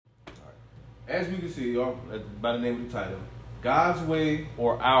as we can see, y'all, by the name of the title, God's way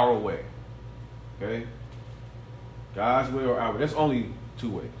or our way. Okay? God's way or our way. That's only two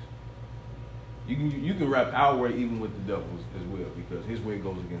ways. You can wrap our way even with the devil as well, because his way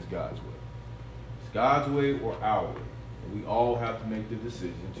goes against God's way. It's God's way or our way. And we all have to make the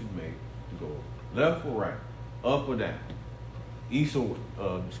decision to go left or right, up or down, east or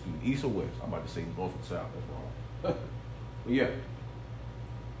west. I'm about to say north or south. That's wrong. But yeah,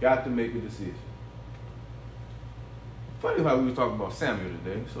 got to make a decision. Funny how we were talking about Samuel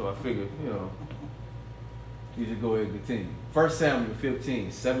today, so I figured, you should go ahead and continue. 1 Samuel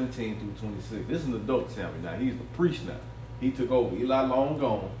 15, 17 through 26. This is an adult Samuel now. He's the priest now. He took over. Eli long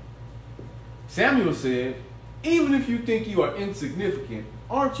gone. Samuel said, even if you think you are insignificant,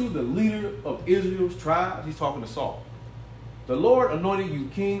 aren't you the leader of Israel's tribes? He's talking to Saul. The Lord anointed you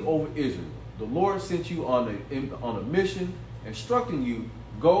king over Israel. The Lord sent you on a mission, instructing you,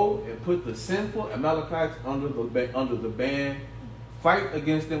 go and put the sinful Amalekites under the ban. Fight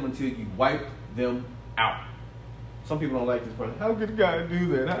against them until you wipe them out. Some people don't like this part. How could a guy do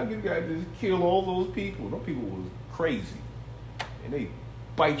that? How could a guy just kill all those people? Those people was crazy. And they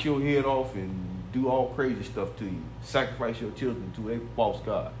bite your head off and do all crazy stuff to you. Sacrifice your children to a false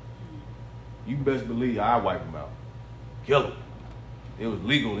god. You best believe I wipe them out. Kill them. It was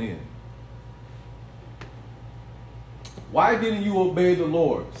legal then. Why didn't you obey the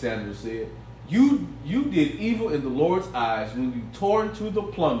Lord? Samuel said. You did evil in the Lord's eyes when you tore into the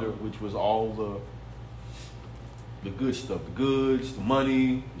plunder, which was all the good stuff, the goods, the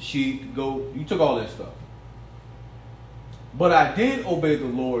money, the sheep, the goat. You took all that stuff. But I did obey the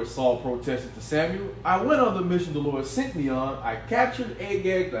Lord, Saul protested to Samuel. I went on the mission the Lord sent me on. I captured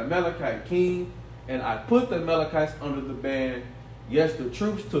Agag, the Amalekite king, and I put the Amalekites under the ban. Yes, the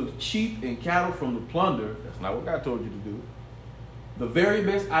troops took sheep and cattle from the plunder. That's not what God told you to do. The very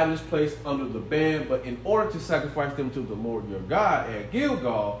best items placed under the ban, but in order to sacrifice them to the Lord your God at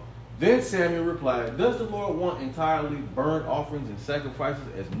Gilgal. Then Samuel replied, does the Lord want entirely burnt offerings and sacrifices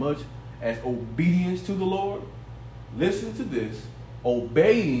as much as obedience to the Lord? Listen to this.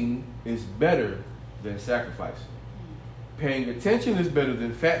 Obeying is better than sacrificing. Paying attention is better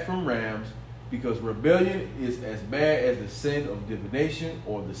than fat from rams, because rebellion is as bad as the sin of divination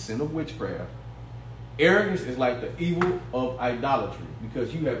or the sin of witchcraft. Arrogance is like the evil of idolatry.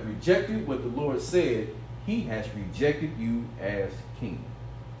 Because you have rejected what the Lord said, he has rejected you as king.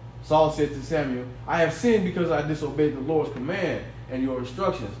 Saul said to Samuel, I have sinned because I disobeyed the Lord's command and your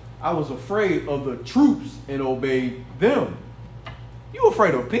instructions. I was afraid of the troops and obeyed them. You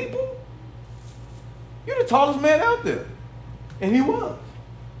afraid of people? You're the tallest man out there. And he was.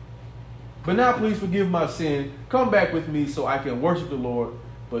 But now please forgive my sin. Come back with me so I can worship the Lord.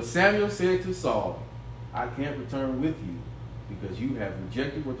 But Samuel said to Saul, I can't return with you because you have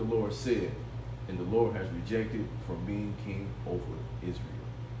rejected what the Lord said, and the Lord has rejected from being king over Israel.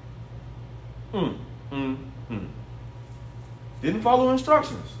 Didn't follow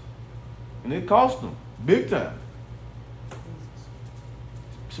instructions. And it cost them big time.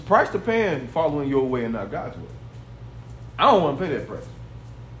 It's a price to pay following your way and not God's way. I don't want to pay that price.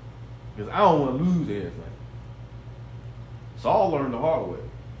 Because I don't want to lose everything. Saul learned the hard way.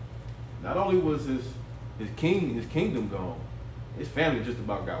 Not only was his kingdom gone, his family just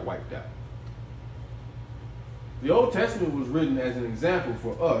about got wiped out. The Old Testament was written as an example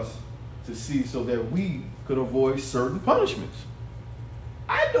for us to see so that we could avoid certain punishments.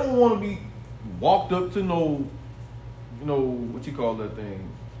 I don't want to be walked up to what you call that thing?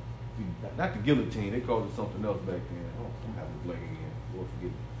 Not the guillotine. They called it something else back then. I'm having a blank again. Lord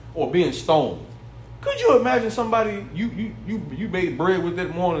forgive me. Or being stoned. Could you imagine somebody you made bread with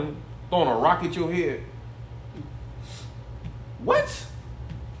that morning throwing a rock at your head? What?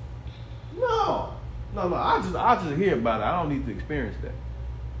 No. I just hear about it. I don't need to experience that.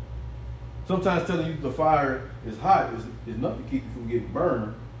 Sometimes telling you the fire is hot is enough to keep you from getting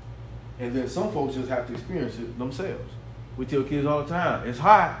burned. And then some folks just have to experience it themselves. We tell kids all the time, it's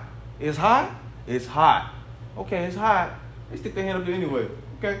hot. It's hot? It's hot. Okay, it's hot. They stick their hand up there anyway.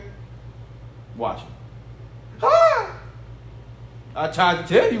 Okay? Watch it. Hot! I tried to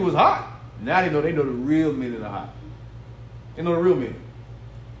tell you it was hot. Now they know the real meaning of hot. They know the real meaning.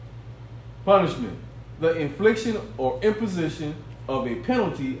 Punishment. The infliction or imposition of a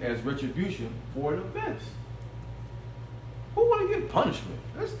penalty as retribution for an offense. Who want to get punishment?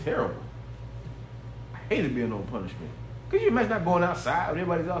 That's terrible. I hated being on punishment. Could you imagine not going outside when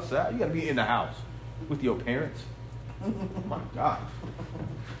everybody's outside? You got to be in the house with your parents. My God.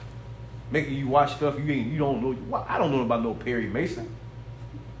 Making you watch stuff you don't know. I don't know about no Perry Mason.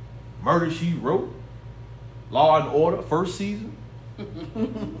 Murder, She Wrote. Law and Order, first season.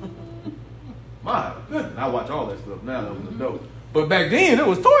 My goodness, I watch all that stuff now. That was an adult. But back then, it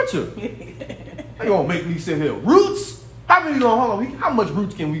was torture. They gonna make me sit here. Roots? How much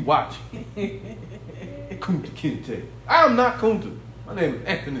Roots can we watch? Kunta Kinte. I am not Kunta. My name is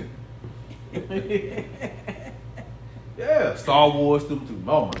Anthony. Yeah, Star Wars too.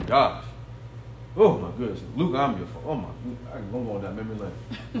 Oh my gosh. Oh my goodness. Luke, I'm your fault. Oh my, I'm going down memory lane.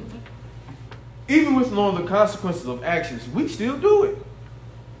 Even with knowing the consequences of actions, we still do it.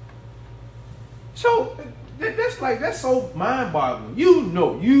 So that's so mind-boggling. You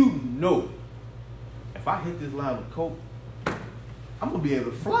know. If I hit this line of coke, I'm gonna be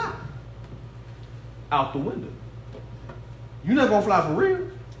able to fly out the window. You're not gonna fly for real.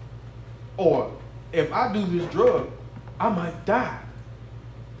 Or if I do this drug, I might die.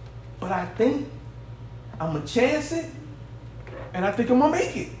 But I think I'm gonna chance it, and I think I'm gonna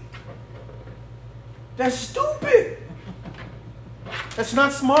make it. That's stupid. That's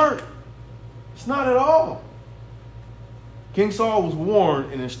not smart. It's not at all. King Saul was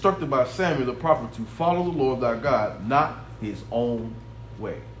warned and instructed by Samuel the prophet to follow the Lord thy God, not his own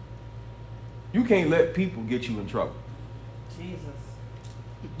way. You can't let people get you in trouble. Jesus.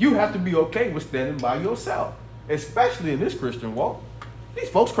 You have to be okay with standing by yourself, especially in this Christian walk. These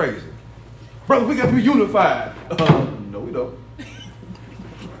folks crazy. Brother, we got to be unified. No, we don't.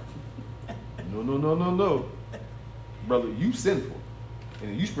 No. Brother, you sinful.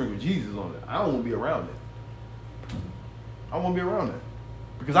 And you sprinkle Jesus on it. I don't want to be around that. I won't be around that.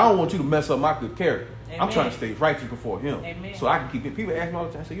 Because I don't want you to mess up my good character. Amen. I'm trying to stay righteous before him. Amen. So I can keep it. People ask me all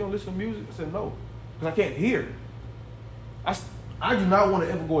the time, I say, you don't listen to music? I said, no. Because I can't hear. I do not want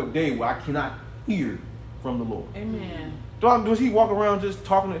to ever go a day where I cannot hear from the Lord. Amen. Does he walk around just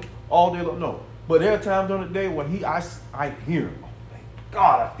talking all day long? No. But there are times during the day when I hear him. Oh, thank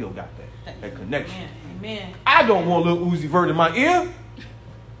God I still got that connection. Amen. I don't want little Uzi Vert in my ear.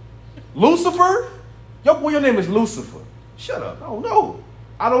 Lucifer? Your name is Lucifer. Shut up. I don't know.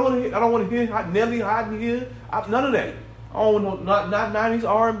 I don't want to hear Nelly hiding here. None of that. I don't want not 90s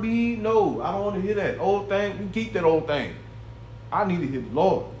R&B. No, I don't want to hear that old thing. You keep that old thing. I need to hear the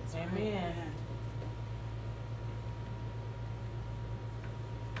Lord. Amen.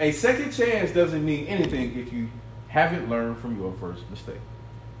 A second chance doesn't mean anything if you haven't learned from your first mistake.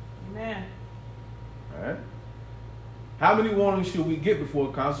 Amen. All right? How many warnings should we get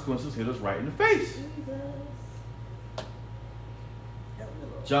before consequences hit us right in the face?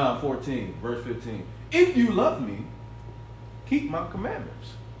 John 14, verse 15. If you love me, keep my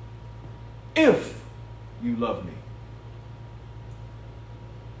commandments. If you love me.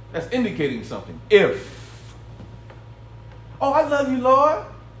 That's indicating something. If. Oh, I love you, Lord.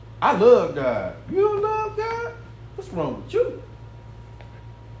 I love God. You don't love God? What's wrong with you?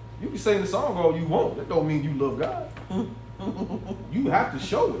 You can sing the song all you want. That don't mean you love God. You have to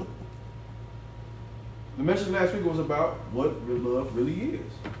show it. The message last week was about what real love really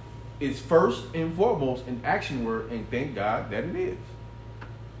is. It's first and foremost an action word, and thank God that it is.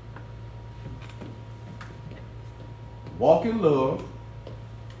 Walk in love.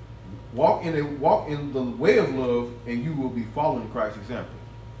 Walk in the way of love, and you will be following Christ's example.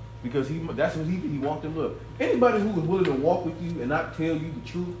 Because that's what he walked in love. Anybody who is willing to walk with you and not tell you the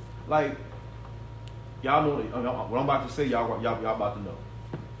truth, like, y'all know what I'm about to say, y'all about to know.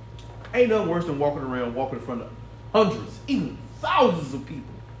 Ain't nothing worse than walking in front of hundreds, even thousands of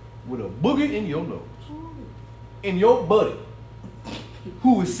people with a booger in your nose. And your buddy,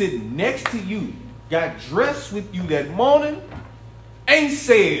 who is sitting next to you, got dressed with you that morning, ain't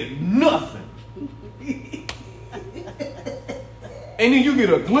said nothing. And then you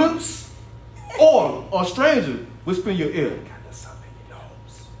get a glimpse, or a stranger whisper in your ear, got something in your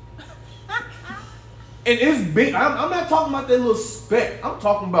nose. And it's big. I'm not talking about that little speck. I'm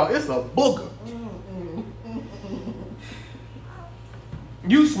talking about it's a booger.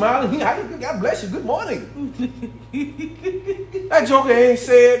 You smiling, God bless you, good morning. That joker ain't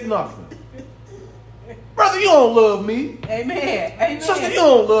said nothing. Brother, you don't love me. Amen. Sister, you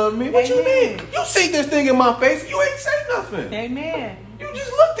don't love me. What you mean? You see this thing in my face, you ain't say nothing. Amen. You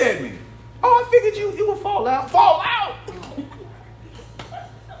just looked at me. Oh, I figured you would fall out. Fall out?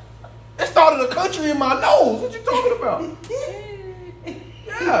 It started a country in my nose. What you talking about?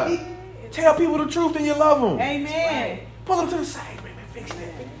 Yeah. Tell people the truth and you love them. Amen. Pull them to the side. Baby, fix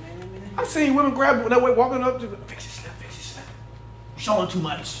that. I seen women grab that way, walking up to fix your slip, fix your slip. Showing too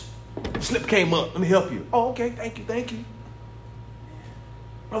much. Slip came up. Let me help you. Oh, okay. Thank you.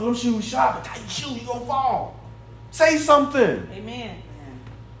 Brother, them shoes sharp. But tight shoes, you gonna fall. Say something. Amen.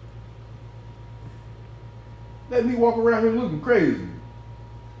 Let me walk around here looking crazy.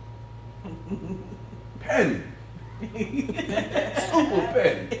 Petty. Super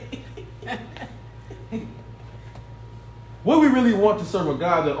petty. Would we really want to serve a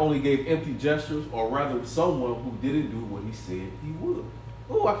God that only gave empty gestures, or rather someone who didn't do what he said he would?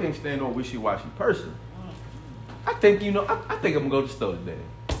 Oh, I can't stand no wishy-washy person. I think, I think I'm going to go to the store today.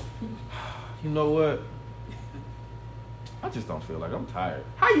 You know what? I just don't feel like I'm tired.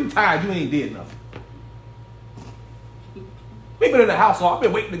 How you tired? You ain't did nothing. We've been in the house all. I've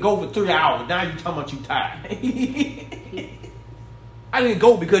been waiting to go for 3 hours. Now you talking about you tired. I didn't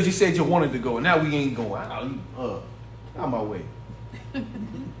go because you said you wanted to go, and now we ain't going. Out of my way.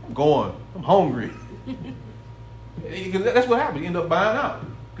 I'm going. I'm hungry. That's what happened. You end up buying out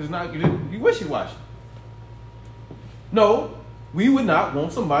because now you wishy-washy. No, we would not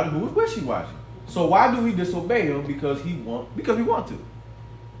want somebody who is wishy-washy. So why do we disobey him? Because we want to.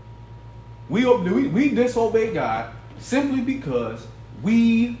 We disobey God simply because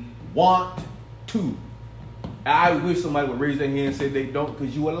we want to. I wish somebody would raise their hand and say they don't,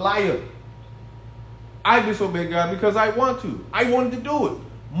 because you a liar. I disobey God because I want to. I wanted to do it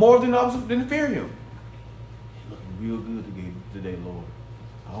more than I was than fear him. Looking real good today, Lord.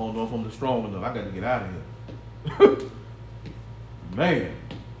 I don't know if I'm strong enough. I got to get out of here. Man,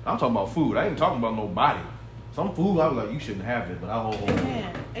 I'm talking about food. I ain't talking about nobody. Some food, I was like, you shouldn't have it, but I hold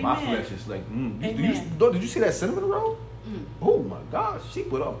on. My flesh is like, did you see that cinnamon roll? Oh my gosh, she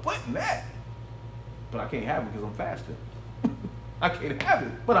put her foot in that. But I can't have it because I'm fasting. I can't have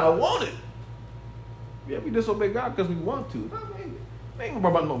it, but I want it. Yeah, we disobey God because we want to. I ain't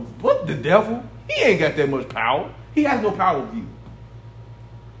about no, what the devil? He ain't got that much power. He has no power with you.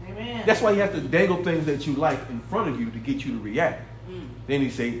 Amen. That's why he has to dangle things that you like in front of you to get you to react. Then he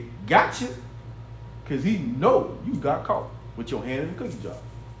say, gotcha. Because he know you got caught with your hand in the cookie jar.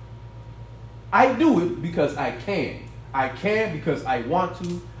 I do it because I can. I can because I want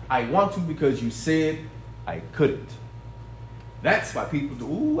to. I want to because you said I couldn't. That's why people do.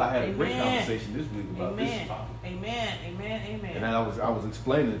 Ooh, I had a great conversation this week about this topic. Amen. Amen. Amen. And I was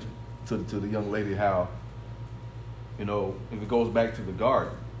explaining to the young lady how, if it goes back to the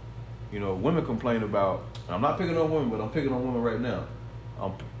garden, women complain about, and I'm not picking on women, but I'm picking on women right now.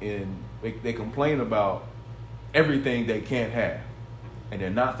 And they complain about everything they can't have. And they're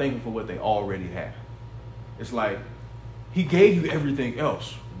not thankful for what they already have. It's like, he gave you everything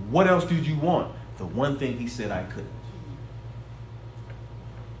else. What else did you want? The one thing he said I couldn't.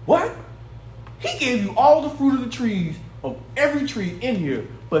 What? He gave you all the fruit of the trees, of every tree in here,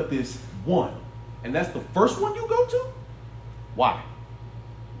 but this one. And that's the first one you go to? Why?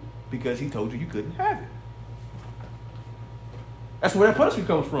 Because he told you couldn't have it. That's where that punishment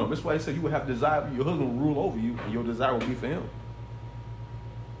comes from. That's why he said you would have desire, your husband will rule over you, and your desire will be for him.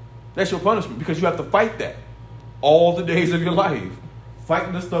 That's your punishment, because you have to fight that all the days of your life.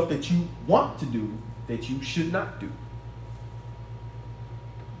 Fighting the stuff that you want to do that you should not do.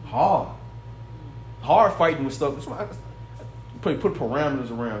 Hard fighting with stuff. Put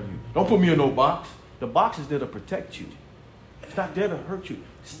parameters around you. Don't put me in no box. The box is there to protect you. It's not there to hurt you.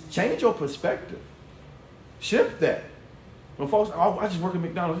 Change your perspective. Shift that. When folks, I just work at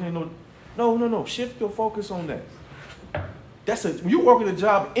McDonald's. No. Shift your focus on that. When you work at a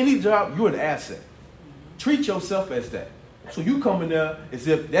job, any job, you're an asset. Treat yourself as that. So you come in there as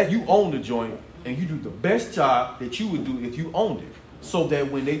if that you own the joint and you do the best job that you would do if you owned it. So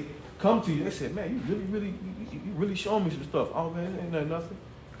that when they come to you, they say, man, you really showing me some stuff. Oh man, ain't nothing.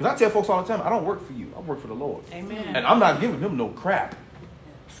 Because I tell folks all the time, I don't work for you. I work for the Lord. Amen. And I'm not giving him no crap.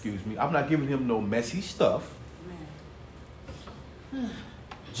 Excuse me. I'm not giving him no messy stuff.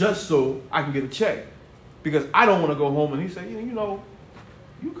 Just so I can get a check. Because I don't want to go home and he say,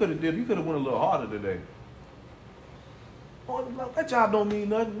 you could have went a little harder today. Oh, that job don't mean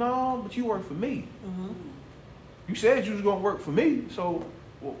nothing. No, but you work for me. Mm-hmm. You said you was going to work for me, so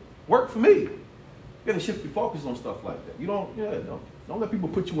work for me. You got to shift your focus on stuff like that. Don't let people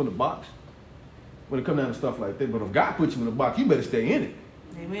put you in the box when it comes down to stuff like that. But if God puts you in the box, you better stay in it.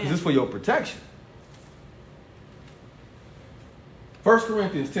 Amen. Because it's for your protection. 1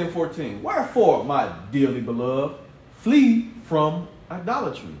 Corinthians 10:14. Wherefore, my dearly beloved, flee from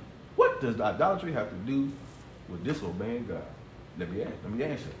idolatry. What does idolatry have to do with disobeying God? Let me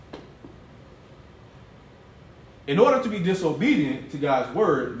answer. In order to be disobedient to God's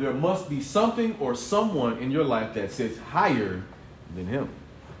word, there must be something or someone in your life that sits higher than him.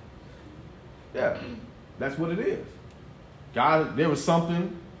 Yeah, that's what it is. God, there was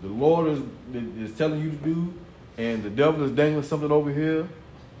something the Lord is telling you to do, and the devil is dangling something over here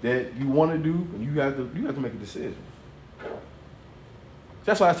that you want to do, and you have to make a decision.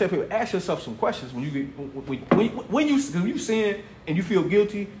 That's why I tell people, ask yourself some questions when you sin and you feel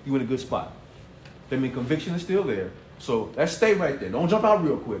guilty, you're in a good spot. That means conviction is still there. So let's stay right there. Don't jump out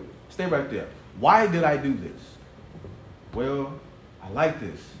real quick. Stay right there. Why did I do this? Well, I like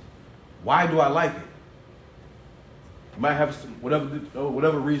this. Why do I like it? You might have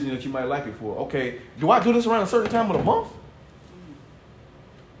whatever reason that you might like it for. Okay, do I do this around a certain time of the month?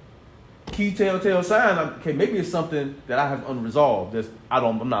 Key telltale sign. Okay, maybe it's something that I have unresolved that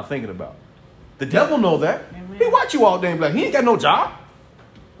I'm not thinking about. The devil know that. Amen. He watch you all day and be like, he ain't got no job.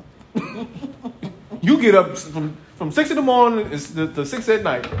 You get up from 6 in the morning to 6 at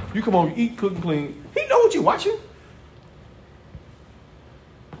night. You come home, you eat, cook, and clean. He know what you watching.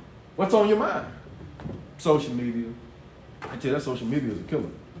 What's on your mind? Social media. I tell you, that social media is a killer.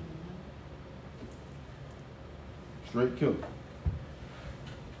 Straight killer.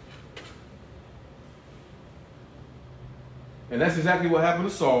 And that's exactly what happened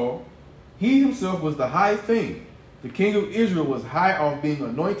to Saul. He himself was the high thing. The king of Israel was high off being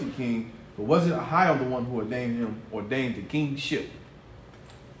anointed king, but wasn't high on the one who ordained the kingship.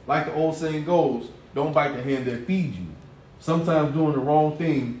 Like the old saying goes, don't bite the hand that feeds you. Sometimes doing the wrong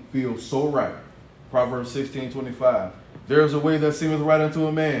thing feels so right. Proverbs 16:25. There is a way that seemeth right unto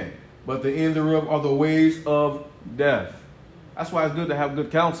a man, but the end thereof are the ways of death. That's why it's good to have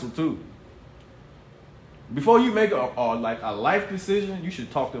good counsel too. Before you make a life decision, you should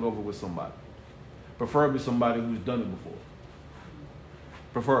talk that over with somebody. Preferably somebody who's done it before.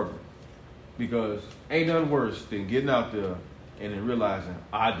 Preferably. Because ain't nothing worse than getting out there and then realizing,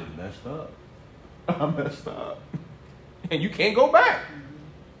 I did messed up. I messed up. And you can't go back.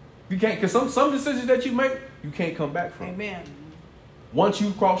 You can't, because some decisions that you make, you can't come back from. Amen. Once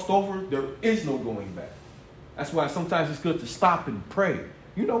you've crossed over, there is no going back. That's why sometimes it's good to stop and pray.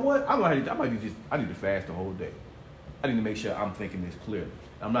 You know what? I need to fast the whole day. I need to make sure I'm thinking this clearly.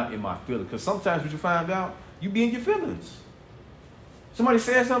 I'm not in my feelings. Because sometimes what you find out, you be in your feelings. Somebody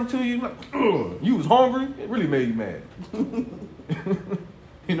said something to you, like, you was hungry, it really made you mad.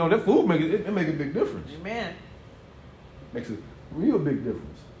 You know, that food make a big difference. Amen. Makes a real big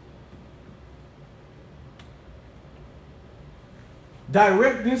difference.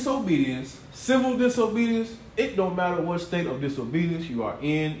 Direct disobedience, civil disobedience, it don't matter what state of disobedience you are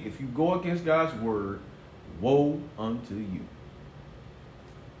in. If you go against God's word, woe unto you.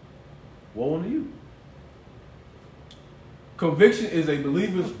 Woe unto you. Conviction is a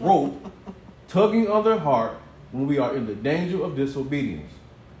believer's rope tugging on their heart when we are in the danger of disobedience.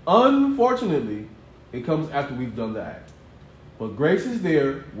 Unfortunately, it comes after we've done the act. But grace is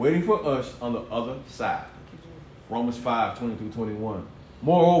there waiting for us on the other side. Romans 5:20-21.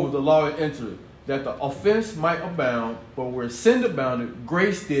 Moreover, the law entered that the offense might abound, but where sin abounded,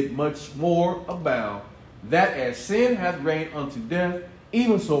 grace did much more abound, that as sin hath reigned unto death,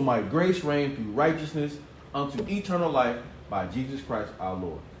 even so might grace reign through righteousness unto eternal life by Jesus Christ our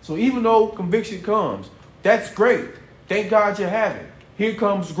Lord. So even though conviction comes, that's great. Thank God you have it. Here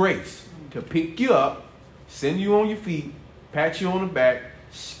comes grace to pick you up, send you on your feet, pat you on the back,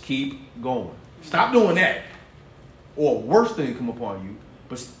 keep going. Stop doing that. Or a worse thing come upon you,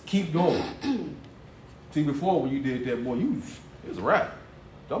 but keep going. See, before when you did that, boy, it was a wrap.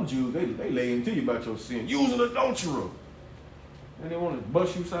 Them Jews, they lay into you about your sin. You was an adulterer. And they want to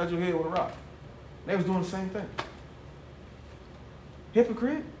bust you upside your head with a rock. They was doing the same thing.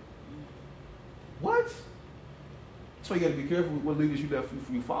 Hypocrite? What? That's why you got to be careful with what leaders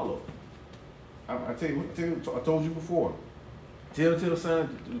you follow. I told you before. Telltale sign,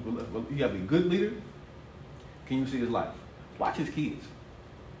 you got to be a good leader. Can you see his life? Watch his kids.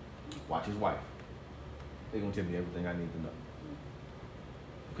 Watch his wife. They're going to tell me everything I need to know.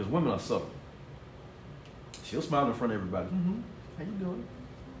 Because women are subtle. She'll smile in front of everybody. Mm-hmm. How you doing?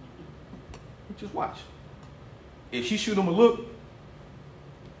 Just watch. If she shoot him a look,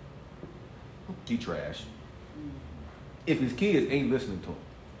 he trash. If his kids ain't listening to him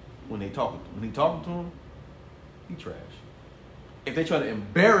when he talking to him, he trash. If they try to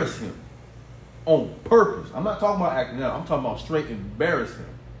embarrass him on purpose, I'm not talking about acting out, I'm talking about straight embarrass him.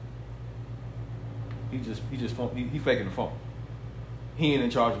 He faking the phone. He ain't in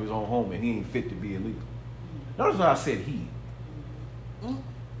charge of his own home and he ain't fit to be a leader. Notice how I said he.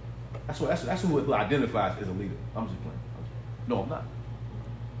 That's who identifies as a leader. I'm just playing. No, I'm not.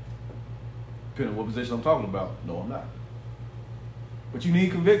 Depending on what position I'm talking about, no, I'm not. But you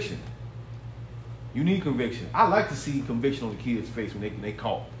need conviction. You need conviction. I like to see conviction on the kids' face when they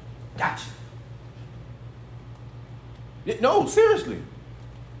call. Gotcha. No, seriously.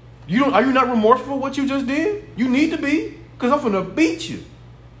 Are you not remorseful for what you just did? You need to be, because I'm finna beat you.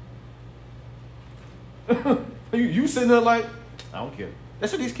 You sitting there like, I don't care.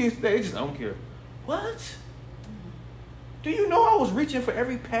 That's what these kids today, they just, I don't care. What? Do you know I was reaching for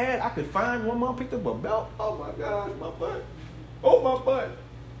every pad I could find? One mom picked up a belt. Oh my gosh, my butt. Oh, my butt.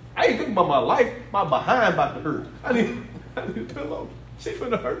 Hey, think about my life, my behind about to hurt. I need a pillow. She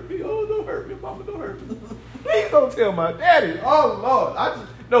finna hurt me. Oh, don't hurt me, mama, don't hurt me. Please don't tell my daddy. Oh, Lord.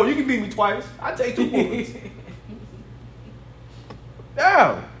 No, you can beat me twice. I take 2 bullets.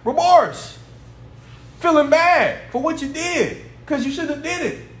 Now, remorse. Feeling bad for what you did. Because you shouldn't have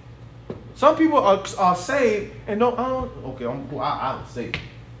did it. Some people are saved and I'll say it.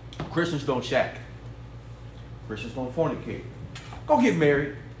 Christians don't shack. Christians don't fornicate. Go get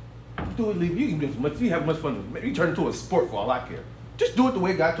married. Do it, leave. You can do as much. You have much fun. You turn it into a sport for all I care. Just do it the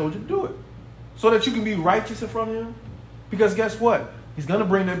way God told you to do it. So that you can be righteous in front of him. Because guess what? He's going to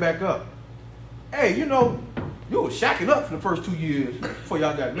bring that back up. Hey, you were shacking up for the first 2 years before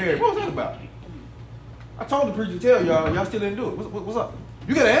y'all got married. What was that about? I told the preacher to tell y'all still didn't do it. What's up?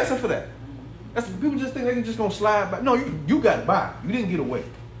 You got an answer for that. People just think they can just going to slide back. No, you got by. You didn't get away.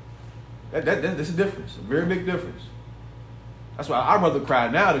 That's a difference. A very big difference. That's why I'd rather cry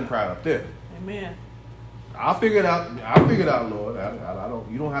now than cry up there. Amen. I'll figure it out, Lord.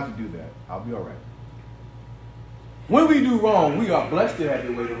 You don't have to do that. I'll be all right. When we do wrong, we are blessed to have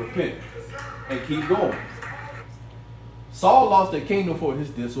the way to repent and keep going. Saul lost the kingdom for his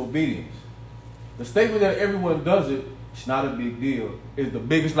disobedience. The statement that everyone does it, it's not a big deal, is the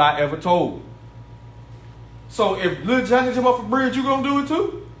biggest lie ever told. So if Lil Johnny jump off a bridge, you gonna do it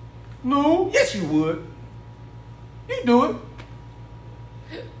too? No. Yes, you would. You do it.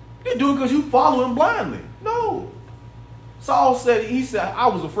 You do it because you follow him blindly. No. Saul said, I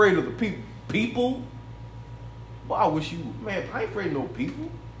was afraid of the people. Well, I wish you, man, I ain't afraid of no people.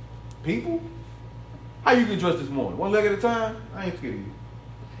 People? How you get dressed this morning? One leg at a time? I ain't scared of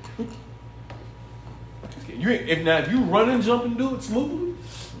you. If you run and jump and do it smoothly,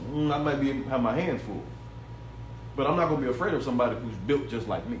 I might have my hands full. But I'm not going to be afraid of somebody who's built just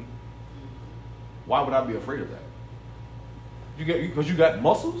like me. Why would I be afraid of that? Because you got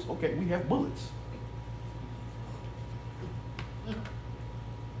muscles? Okay, we have bullets.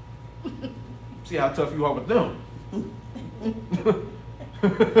 See how tough you are with them.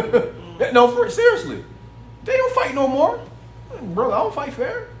 No, seriously. They don't fight no more. Brother, I don't fight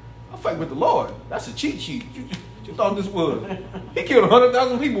fair. I fight with the Lord. That's a cheat sheet. You thought this was. He killed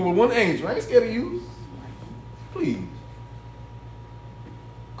 100,000 people with one angel. I ain't scared of you. Please.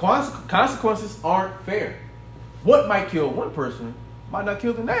 Consequences aren't fair. What might kill one person might not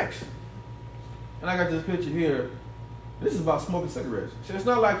kill the next. And I got this picture here. This is about smoking cigarettes. So it's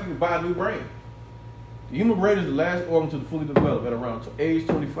not like you can buy a new brain. The human brain is the last organ to fully develop at around age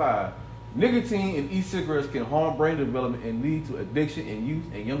 25. Nicotine in e-cigarettes can harm brain development and lead to addiction in youth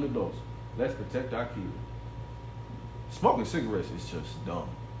and young adults. Let's protect our kids. Smoking cigarettes is just dumb.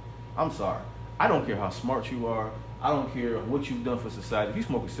 I'm sorry. I don't care how smart you are. I don't care what you've done for society. If you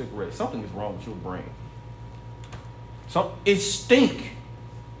smoke a cigarette, something is wrong with your brain. It stink.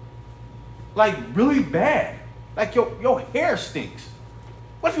 Like really bad. Like your hair stinks.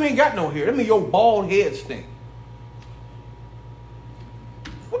 What if you ain't got no hair? That means your bald head stink.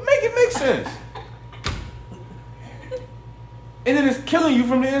 What make it make sense? And then it's killing you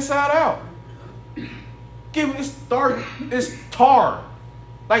from the inside out. It's tar.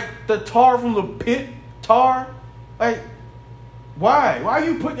 Like the tar from the pit, tar. Like, why? Why are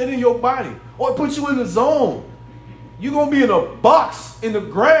you putting it in your body? Or it puts you in the zone. You're going to be in a box in the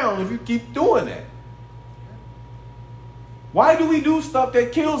ground if you keep doing that. Why do we do stuff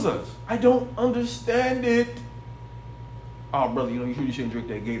that kills us? I don't understand it. Oh, brother, you shouldn't drink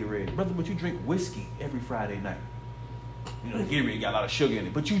that Gatorade. Brother, but you drink whiskey every Friday night. The Gatorade got a lot of sugar in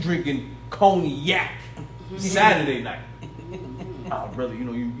it. But you drinking cognac Saturday night. Oh, brother,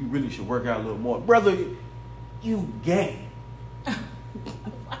 you really should work out a little more. Brother, you gay.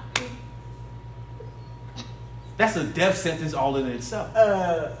 That's a death sentence all in itself.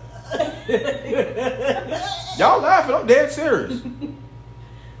 Y'all laughing, I'm dead serious.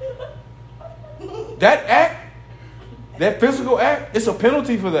 That act, that physical act, it's a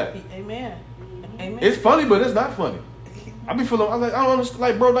penalty for that. Amen. Amen. It's funny, but it's not funny. I don't understand,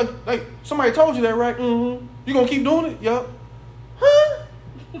 like, bro, like somebody told you that, right? Mm-hmm. You gonna keep doing it? Yup. Huh?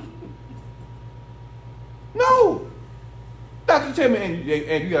 No. Doctor tell me,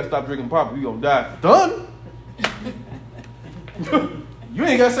 and you gotta stop drinking pop, you gonna die. Done. You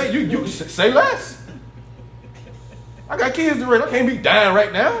ain't gotta say you say less. I got kids to raise. I can't be dying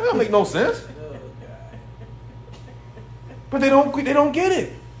right now. That don't make no sense. But they don't get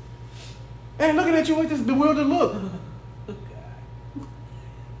it. They looking at you with this bewildered look.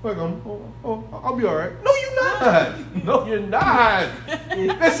 Like I'll be all right. No, you're not. No, you're not.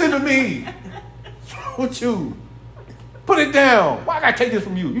 Listen to me. What's wrong with you? Put it down. Why I gotta take this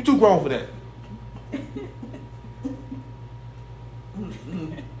from you? You too grown for that.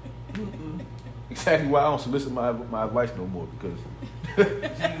 Exactly why I don't solicit my advice no more, because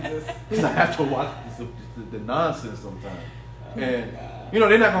Jesus. I have to watch the nonsense sometimes. And, you know,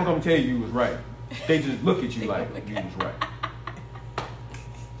 they're not going to come tell you was right. They just look at you like you was right.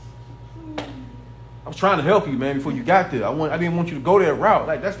 I was trying to help you, man, before you got there. I didn't want you to go that route.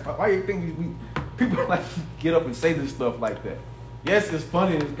 Like, that's why you think people like get up and say this stuff like that. Yes, it's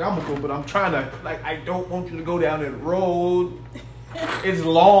funny and it's comical, but I'm trying to, like, I don't want you to go down that road. It's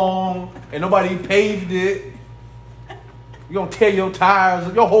long and nobody paved it. You're gonna tear your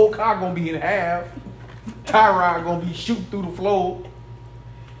tires. Your whole car gonna be in half. Tire rod gonna be shooting through the floor.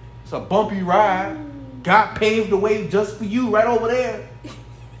 It's a bumpy ride. God paved the way just for you right over there.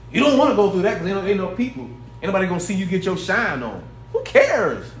 You don't want to go through that because ain't no people. Ain't nobody gonna see you get your shine on. Who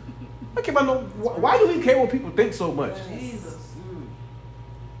cares? I care about why do we care what people think so much? Jesus.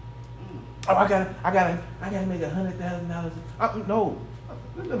 Oh, I gotta make $100,000. No,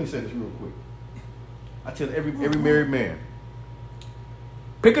 let me say this real quick. I tell every married man,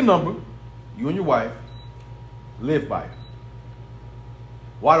 pick a number, you and your wife, live by it.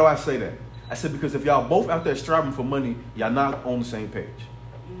 Why do I say that? I said because if y'all both out there striving for money, y'all not on the same page.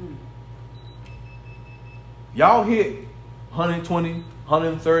 Y'all hit 120,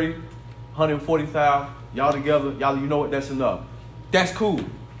 130, 140,000, y'all together, y'all, you know what, that's enough. That's cool.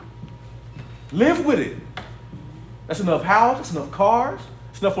 Live with it. That's enough house, that's enough cars,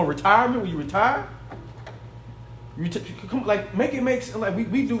 it's enough for retirement when you retire. Like, make it make sense. Like,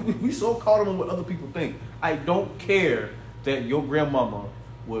 we so caught up on what other people think. I don't care that your grandmama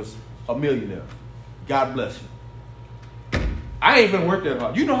was a millionaire. God bless you. I ain't even worked that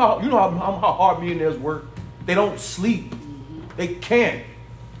hard. You know how hard millionaires work? They don't sleep. They can't.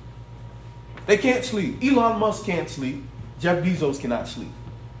 They can't sleep. Elon Musk can't sleep. Jeff Bezos cannot sleep.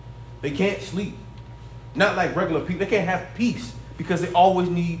 They can't sleep. Not like regular people. They can't have peace because they always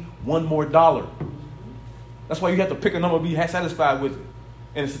need one more dollar. That's why you have to pick a number and be satisfied with it.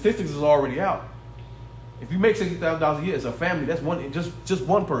 And the statistics is already out. If you make $60,000 a year as a family, that's just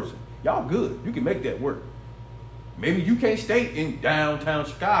one person. Y'all good. You can make that work. Maybe you can't stay in downtown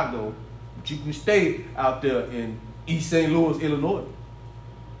Chicago, but you can stay out there in East St. Louis, Illinois.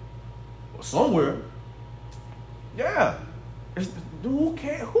 Or somewhere. Yeah. Who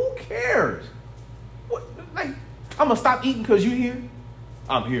cares? What, like, I'm going to stop eating because you're here?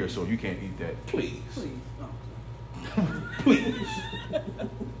 I'm here, so you can't eat that. Please. Please.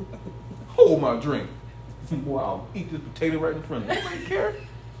 Hold my drink. Wow, eat this potato right in front of you. Nobody care?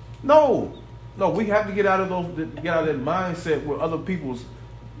 No, we have to get out of that mindset where other people's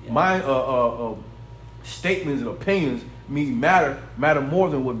statements and opinions matter more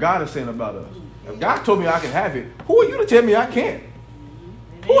than what God is saying about us. If God told me I can have it, who are you to tell me I can't?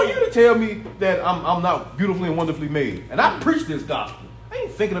 Who are you to tell me that I'm not beautifully and wonderfully made? And I preach this gospel. I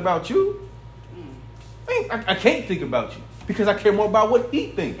ain't thinking about you. I can't think about you because I care more about what he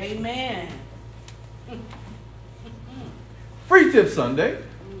thinks. Amen. Free Tip Sunday.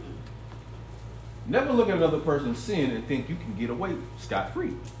 Never look at another person's sin and think you can get away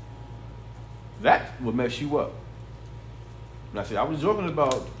scot-free. That will mess you up. And I said, I was joking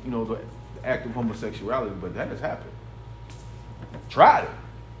about, the act of homosexuality, but that has happened. Tried it.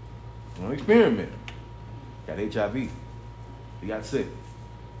 Don't experiment. Got HIV. He got sick.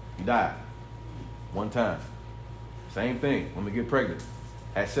 He died. One time. Same thing. Woman get pregnant.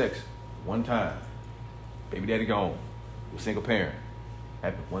 Had sex. One time. Baby daddy gone. You're a single parent.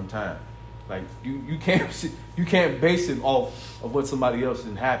 Happened one time. Like, you can't base it off of what somebody else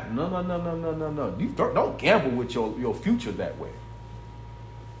didn't happen. No. You don't gamble with your future that way.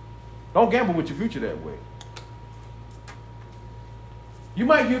 Don't gamble with your future that way. You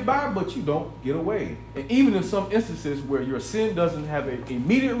might get by, but you don't get away. And even in some instances where your sin doesn't have an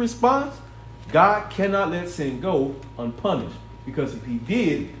immediate response, God cannot let sin go unpunished. Because if he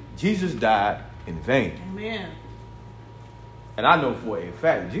did, Jesus died in vain. Amen. And I know for a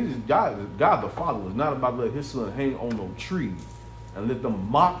fact, God the Father was not about to let his son hang on no tree and let them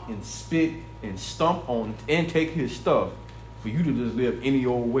mock and spit and stomp on and take his stuff for you to just live any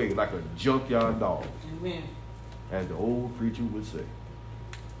old way like a junkyard dog. Amen. As the old preacher would say.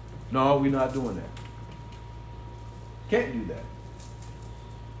 No, we're not doing that. Can't do that.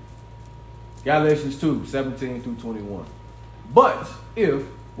 Galatians 2:17-21. But if,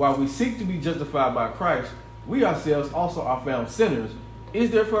 while we seek to be justified by Christ, we ourselves also are found sinners,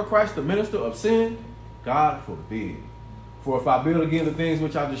 is therefore Christ the minister of sin? God forbid. For if I build again the things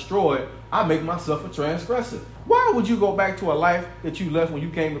which I destroyed, I make myself a transgressor. Why would you go back to a life that you left when you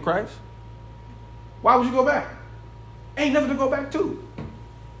came to Christ? Why would you go back? Ain't nothing to go back to.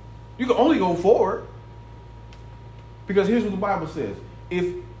 You can only go forward. Because here's what the Bible says.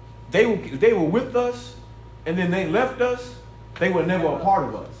 If if they were with us and then they left us, they were never a part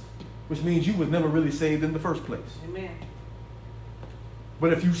of us, which means you was never really saved in the first place. Amen.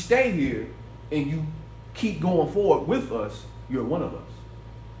 But if you stay here and you keep going forward with us, you're one of us.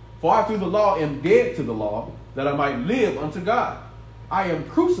 For I through the law am dead to the law, that I might live unto God. I am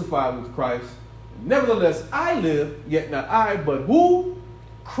crucified with Christ. Nevertheless, I live, yet not I, but who?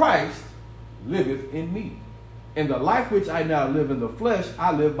 Christ liveth in me. And the life which I now live in the flesh,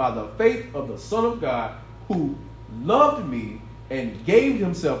 I live by the faith of the Son of God, who loved me and gave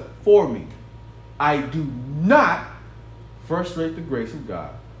himself for me. I do not frustrate the grace of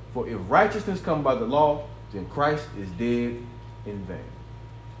God. For if righteousness come by the law, then Christ is dead in vain.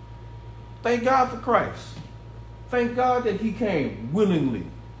 Thank God for Christ. Thank God that he came willingly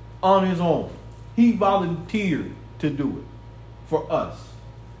on his own. He volunteered to do it for us.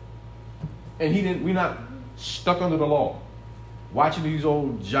 And we're not stuck under the law, watching these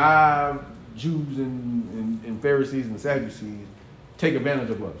old jive Jews and Pharisees and Sadducees take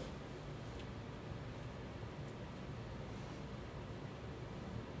advantage of us.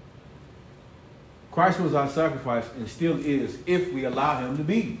 Christ was our sacrifice and still is if we allow him to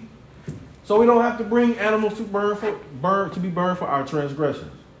be. So we don't have to bring animals to be burned for our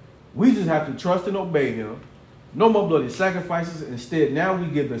transgressions. We just have to trust and obey him. No more bloody sacrifices. Instead, now we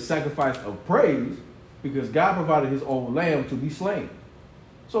give the sacrifice of praise because God provided his own lamb to be slain.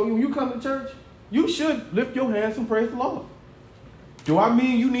 So when you come to church, you should lift your hands and praise the Lord. Do I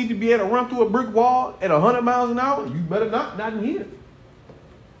mean you need to be able to run through a brick wall at 100 miles an hour? You better not in here.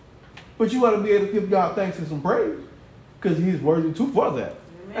 But you ought to be able to give God thanks and some praise because he's worthy too for that.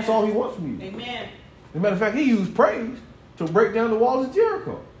 Amen. That's all he wants from you. Amen. As a matter of fact, he used praise to break down the walls of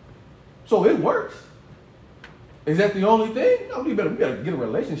Jericho. So it works. Is that the only thing? No, you better get a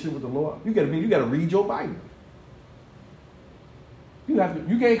relationship with the Lord. You got to read your Bible. You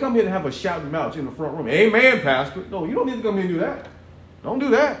can't come here to have a shouting match in the front room. Amen, Pastor. No, you don't need to come here and do that. Don't do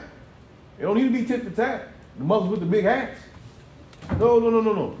that. You don't need to be tit for tat. The mothers with the big hats. No.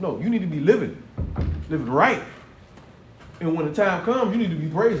 No, you need to be living right. And when the time comes, you need to be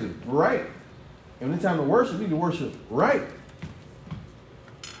praising right. And when the time to worship, you need to worship right.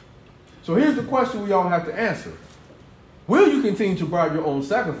 So here's the question we all have to answer. Will you continue to provide your own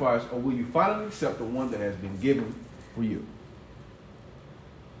sacrifice, or will you finally accept the one that has been given for you?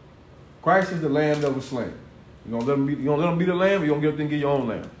 Christ is the lamb that was slain. You're going to let him be the lamb, or you're going to get up and get your own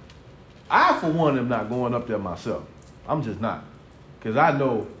lamb? I, for one, am not going up there myself. I'm just not. Because I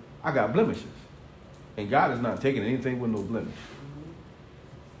know I got blemishes. And God is not taking anything with no blemish.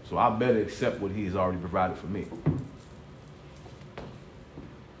 So I better accept what he's already provided for me.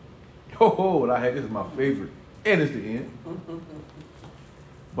 This is my favorite. And it's the end.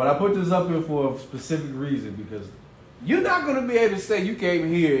 But I put this up here for a specific reason, because you're not going to be able to say you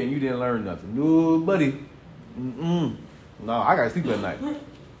came here and you didn't learn nothing. No, buddy. No, I got to sleep at night.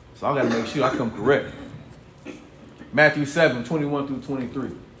 So I got to make sure I come correct. Matthew 7, 21 through 23.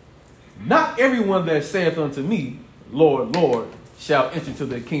 Not everyone that saith unto me, Lord, Lord, shall enter into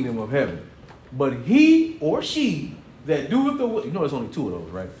the kingdom of heaven, but he or she that doeth the will. You know there's only two of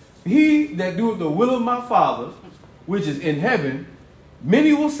those, right? He that doeth the will of my Father, which is in heaven.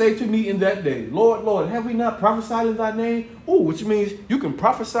 Many will say to me in that day, Lord, Lord, have we not prophesied in thy name? Oh, which means you can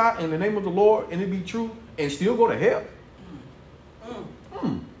prophesy in the name of the Lord and it be true and still go to hell.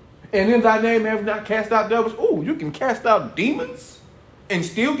 And in thy name have not cast out devils. Oh, you can cast out demons and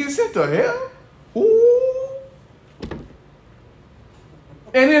still get sent to hell? Ooh.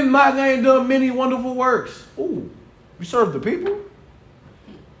 And in my name done many wonderful works. Ooh, you serve the people?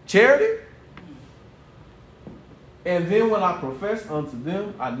 Charity? And then when I profess unto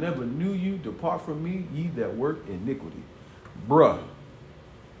them, I never knew you, depart from me, ye that work iniquity. Bruh,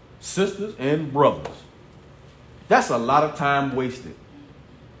 sisters and brothers, that's a lot of time wasted.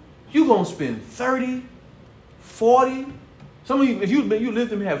 You're going to spend 30, 40, some of you, if you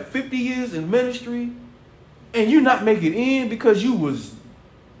lived and have 50 years in ministry, and you not make it in because you was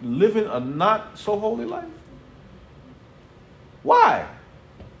living a not so holy life? Why?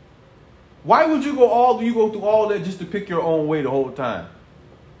 Why would you go through all that just to pick your own way the whole time?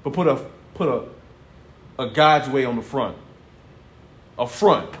 But put a God's way on the front. A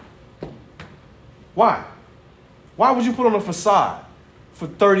front. Why? Why would you put on a facade for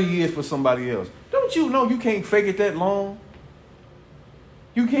 30 years for somebody else? Don't you know you can't fake it that long?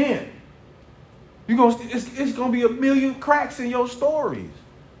 You can't. It's gonna be a million cracks in your stories.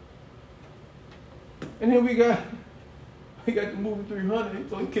 And then we got the movie 300,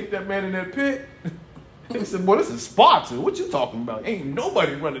 so he kicked that man in that pit. He said, boy, this is Sparta. What you talking about? Ain't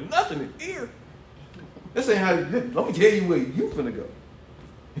nobody running nothing in here. This ain't how, let me tell you where you finna go.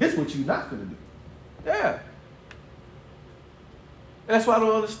 It's what you're not going to do. Yeah. And that's why I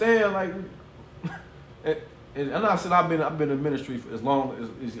don't understand, like, and I said I've been in ministry for as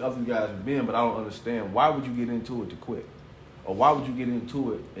long as the other guys have been, but I don't understand, why would you get into it to quit? Or why would you get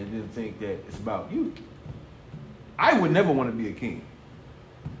into it and then think that it's about you? I would never want to be a king.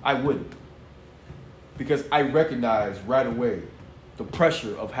 I wouldn't. Because I recognize right away the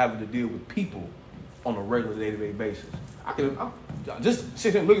pressure of having to deal with people on a regular day-to-day basis. I'm just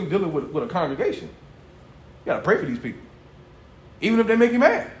sitting here dealing with a congregation. You got to pray for these people. Even if they make you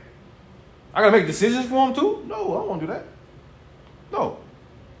mad. I got to make decisions for them too? No, I don't want to do that. No.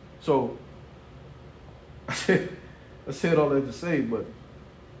 So, I said all that to say, but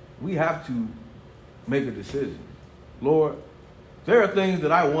we have to make a decision. Lord, there are things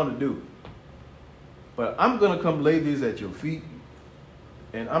that I want to do, but I'm going to come lay these at your feet,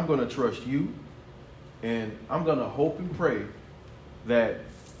 and I'm going to trust you, and I'm going to hope and pray that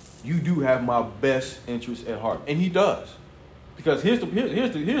you do have my best interest at heart. And he does. Because here's the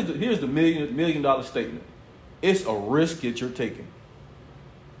 $1 million statement. It's a risk that you're taking.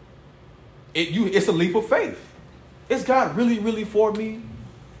 It's a leap of faith. Is God really, really for me?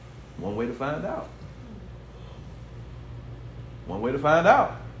 One way to find out. One way to find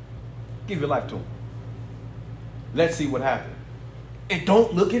out. Give your life to him. Let's see what happens. And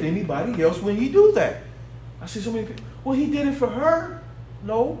don't look at anybody else when you do that. I see so many people. Well, he did it for her.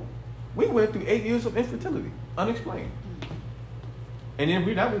 No. We went through 8 years of infertility. Unexplained. And then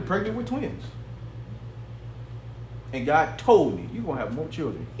we're pregnant with twins. And God told me, you're going to have more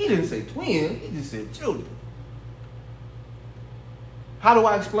children. He didn't say twins. He just said children. How do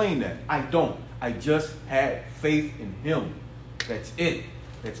I explain that? I don't. I just had faith in him. That's it.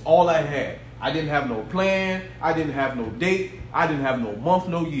 That's all I had. I didn't have no plan. I didn't have no date. I didn't have no month,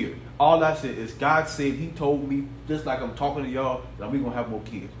 no year. All I said is God said, he told me, just like I'm talking to y'all, that we're going to have more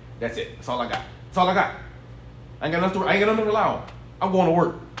kids. That's it. That's all I got. That's all I got. I ain't got nothing to rely on. I'm going to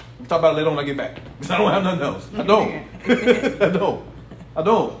work. We'll talk about it later on when I get back. Because I don't have nothing else. I don't. I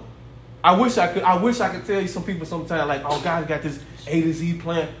don't. I wish I could tell you some people sometimes like, oh, God got this A to Z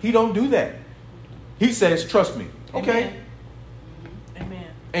plan. He don't do that. He says, trust me. Okay? Amen.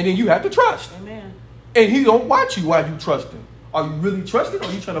 And then you have to trust. Amen. And he don't watch you while you trust him. Are you really trusting, or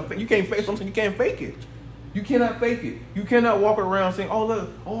are you trying to fake? You can't fake something. You can't fake it. You cannot fake it. You cannot walk around saying, oh, look,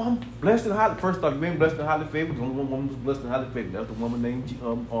 oh, I'm blessed and highly. First off, you ain't blessed and highly favored. The only one woman was blessed and highly favored. That's the woman named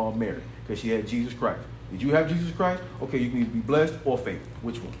Mary, because she had Jesus Christ. Did you have Jesus Christ? Okay, you can either be blessed or favored.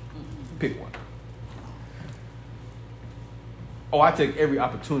 Which one? Pick one. Oh, I take every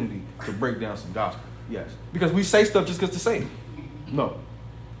opportunity to break down some gospel. Yes. Because we say stuff just because to say it. No.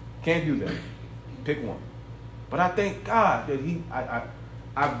 Can't do that. Pick one. But I thank God that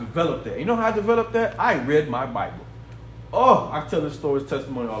I've developed that. You know how I developed that? I read my Bible. Oh, I tell this story,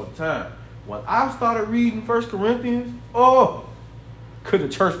 testimony all the time. When I started reading 1 Corinthians, oh, could the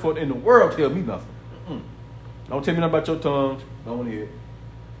church folk in the world tell me nothing? Don't tell me nothing about your tongues. Don't want to hear it.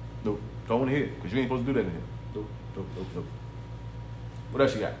 Nope. Don't want to hear it, because you ain't supposed to do that in here. Nope. What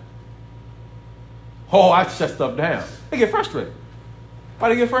else you got? Oh, I shut stuff down. They get frustrated. Why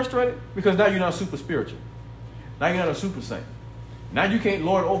they get frustrated? Because now you're not super spiritual. Now you're not a super saint. Now you can't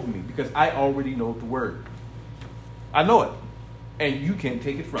lord over me because I already know the word. I know it. And you can't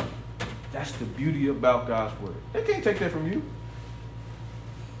take it from me. That's the beauty about God's word. They can't take that from you.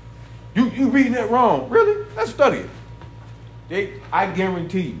 You reading that wrong. Really? Let's study it. I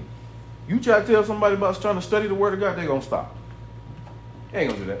guarantee you. You try to tell somebody about trying to study the word of God, they're going to stop. They ain't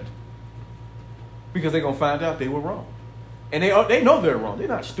going to do that. Because they're going to find out they were wrong. And they know they're wrong. They're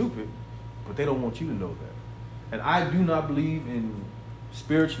not stupid. But they don't want you to know that. And I do not believe in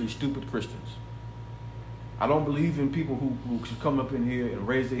spiritually stupid Christians. I don't believe in people who should come up in here and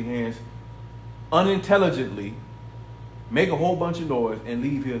raise their hands unintelligently, make a whole bunch of noise, and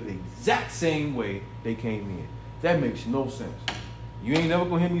leave here the exact same way they came in. That makes no sense. You ain't never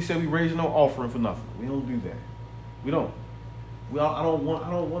gonna hear me say we raise no offering for nothing. We don't do that. We don't. I don't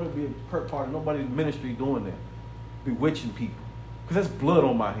want to be a part of nobody's ministry doing that, bewitching people, because that's blood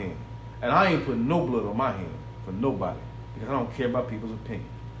on my hand, and I ain't putting no blood on my hand for nobody, because I don't care about people's opinion.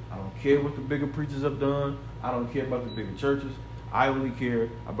 I don't care what the bigger preachers have done. I don't care about the bigger churches. I only care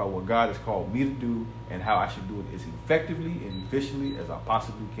about what God has called me to do and how I should do it as effectively and efficiently as I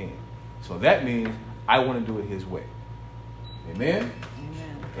possibly can. So that means I want to do it his way. Amen?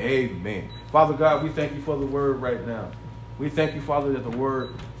 Amen. Amen. Father God, we thank you for the word right now. We thank you, Father, that the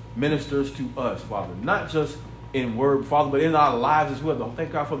word ministers to us, Father. Not just in word, Father, but in our lives as well.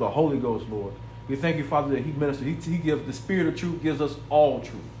 Thank God for the Holy Ghost, Lord. We thank you, Father, that he ministers. He gives the Spirit of truth, gives us all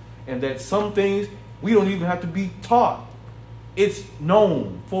truth. And that some things we don't even have to be taught. It's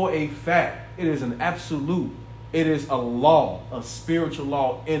known for a fact. It is an absolute. It is a law, a spiritual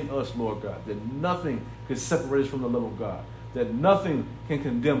law in us, Lord God, that nothing can separate us from the love of God, that nothing can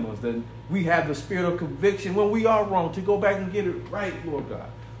condemn us, that we have the spirit of conviction when we are wrong to go back and get it right, Lord God.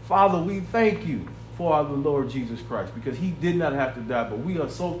 Father, we thank you for our Lord Jesus Christ, because he did not have to die, but we are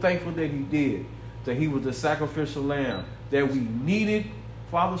so thankful that he did, that he was the sacrificial lamb that we needed,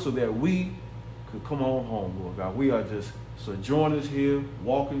 Father, so that we could come on home, Lord God. We are just sojourners here,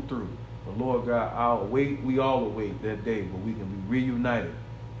 walking through. But Lord God, we all await that day where we can be reunited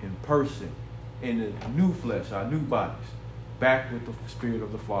in person, in the new flesh, our new bodies, back with the Spirit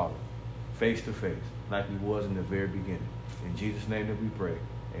of the Father, face to face, like we was in the very beginning. In Jesus' name that we pray.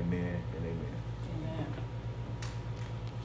 Amen and amen.